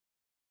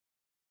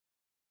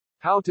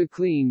How to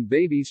clean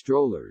baby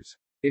strollers.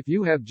 If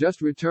you have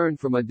just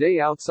returned from a day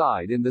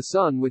outside in the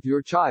sun with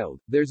your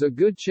child, there's a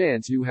good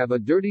chance you have a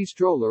dirty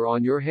stroller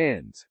on your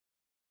hands.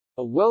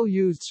 A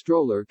well-used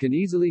stroller can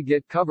easily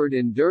get covered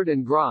in dirt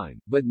and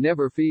grime, but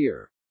never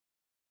fear.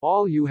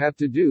 All you have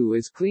to do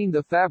is clean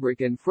the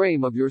fabric and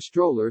frame of your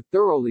stroller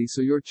thoroughly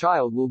so your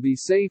child will be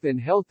safe and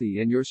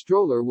healthy and your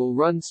stroller will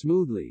run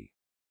smoothly.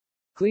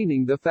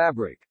 Cleaning the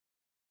fabric.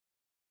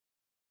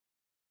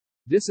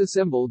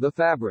 Disassemble the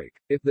fabric.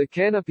 If the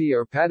canopy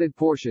or padded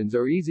portions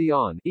are easy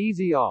on,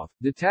 easy off,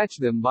 detach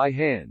them by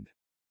hand.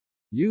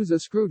 Use a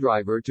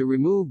screwdriver to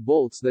remove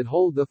bolts that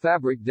hold the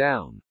fabric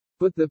down.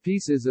 Put the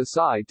pieces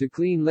aside to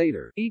clean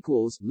later.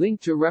 Equals,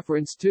 link to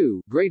reference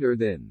to, greater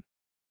than.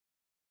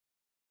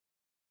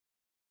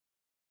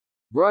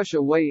 Brush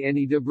away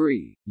any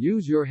debris.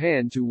 Use your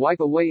hand to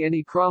wipe away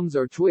any crumbs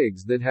or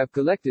twigs that have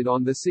collected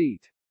on the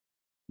seat.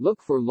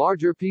 Look for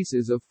larger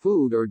pieces of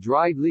food or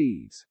dried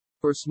leaves.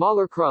 For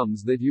smaller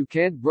crumbs that you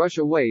can't brush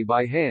away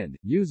by hand,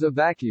 use a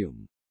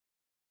vacuum.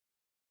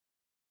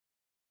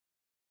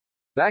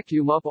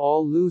 Vacuum up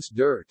all loose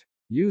dirt.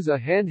 Use a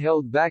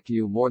handheld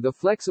vacuum or the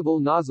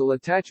flexible nozzle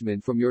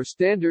attachment from your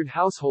standard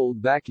household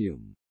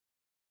vacuum.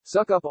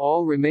 Suck up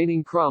all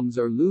remaining crumbs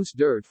or loose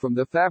dirt from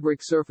the fabric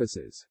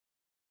surfaces.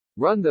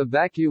 Run the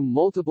vacuum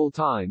multiple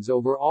times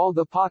over all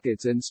the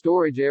pockets and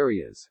storage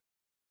areas.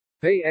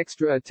 Pay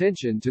extra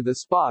attention to the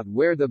spot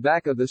where the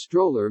back of the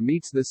stroller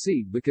meets the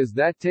seat because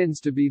that tends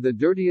to be the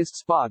dirtiest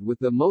spot with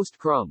the most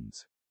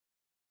crumbs.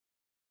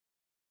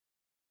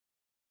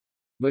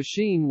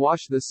 Machine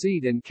wash the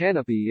seat and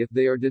canopy if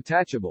they are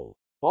detachable.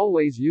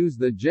 Always use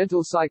the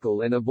gentle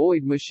cycle and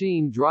avoid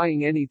machine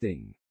drying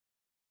anything.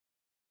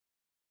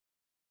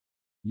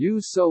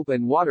 Use soap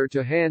and water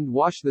to hand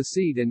wash the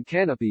seat and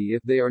canopy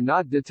if they are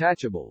not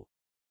detachable.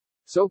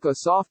 Soak a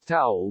soft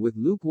towel with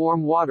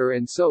lukewarm water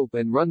and soap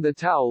and run the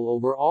towel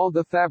over all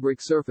the fabric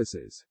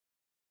surfaces.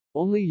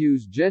 Only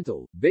use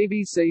gentle,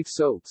 baby-safe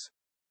soaps.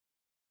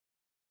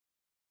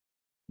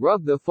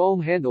 Rub the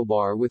foam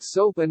handlebar with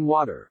soap and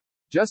water.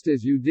 Just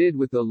as you did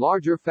with the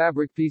larger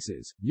fabric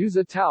pieces, use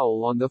a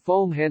towel on the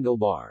foam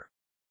handlebar.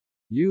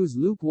 Use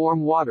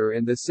lukewarm water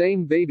and the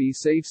same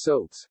baby-safe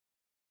soaps.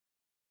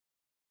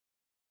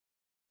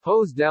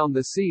 Hose down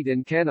the seat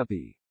and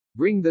canopy.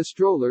 Bring the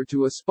stroller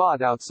to a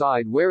spot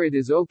outside where it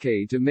is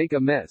okay to make a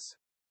mess.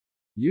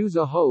 Use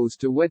a hose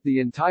to wet the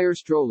entire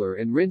stroller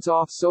and rinse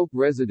off soap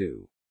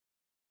residue.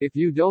 If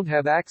you don't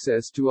have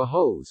access to a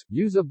hose,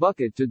 use a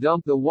bucket to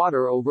dump the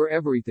water over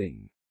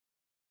everything.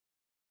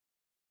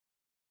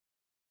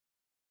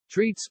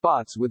 Treat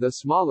spots with a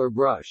smaller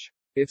brush.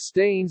 If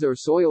stains or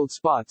soiled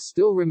spots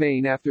still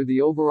remain after the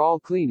overall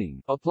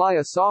cleaning, apply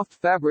a soft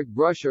fabric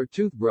brush or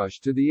toothbrush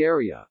to the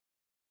area.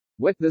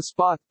 Wet the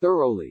spot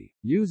thoroughly.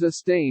 Use a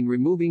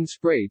stain-removing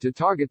spray to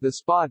target the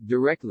spot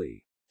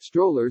directly.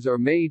 Strollers are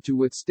made to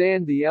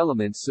withstand the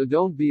elements, so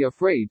don't be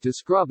afraid to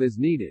scrub as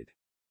needed.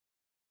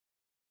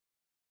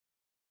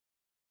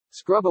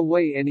 Scrub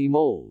away any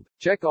mold.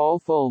 Check all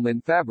foam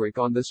and fabric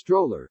on the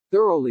stroller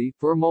thoroughly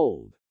for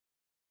mold.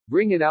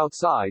 Bring it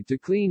outside to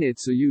clean it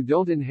so you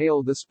don't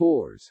inhale the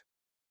spores.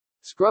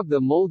 Scrub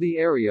the moldy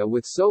area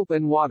with soap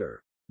and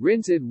water.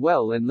 Rinse it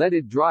well and let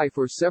it dry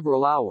for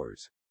several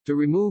hours. To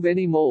remove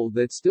any mold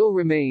that still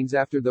remains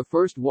after the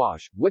first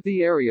wash, wet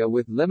the area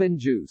with lemon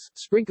juice,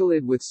 sprinkle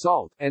it with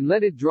salt, and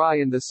let it dry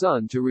in the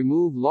sun to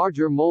remove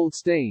larger mold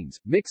stains.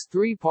 Mix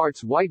 3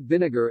 parts white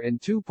vinegar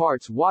and 2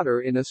 parts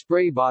water in a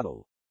spray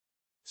bottle.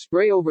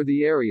 Spray over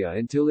the area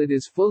until it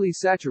is fully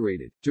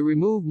saturated. To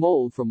remove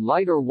mold from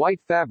light or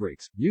white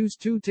fabrics, use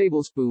 2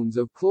 tablespoons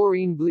of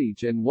chlorine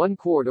bleach and 1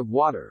 quart of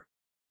water.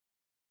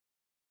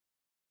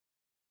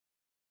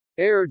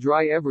 Air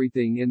dry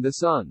everything in the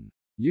sun.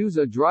 Use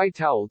a dry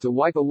towel to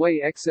wipe away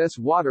excess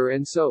water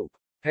and soap.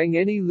 Hang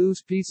any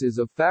loose pieces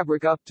of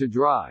fabric up to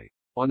dry.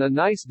 On a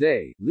nice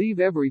day, leave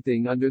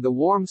everything under the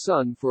warm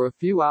sun for a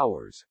few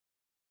hours.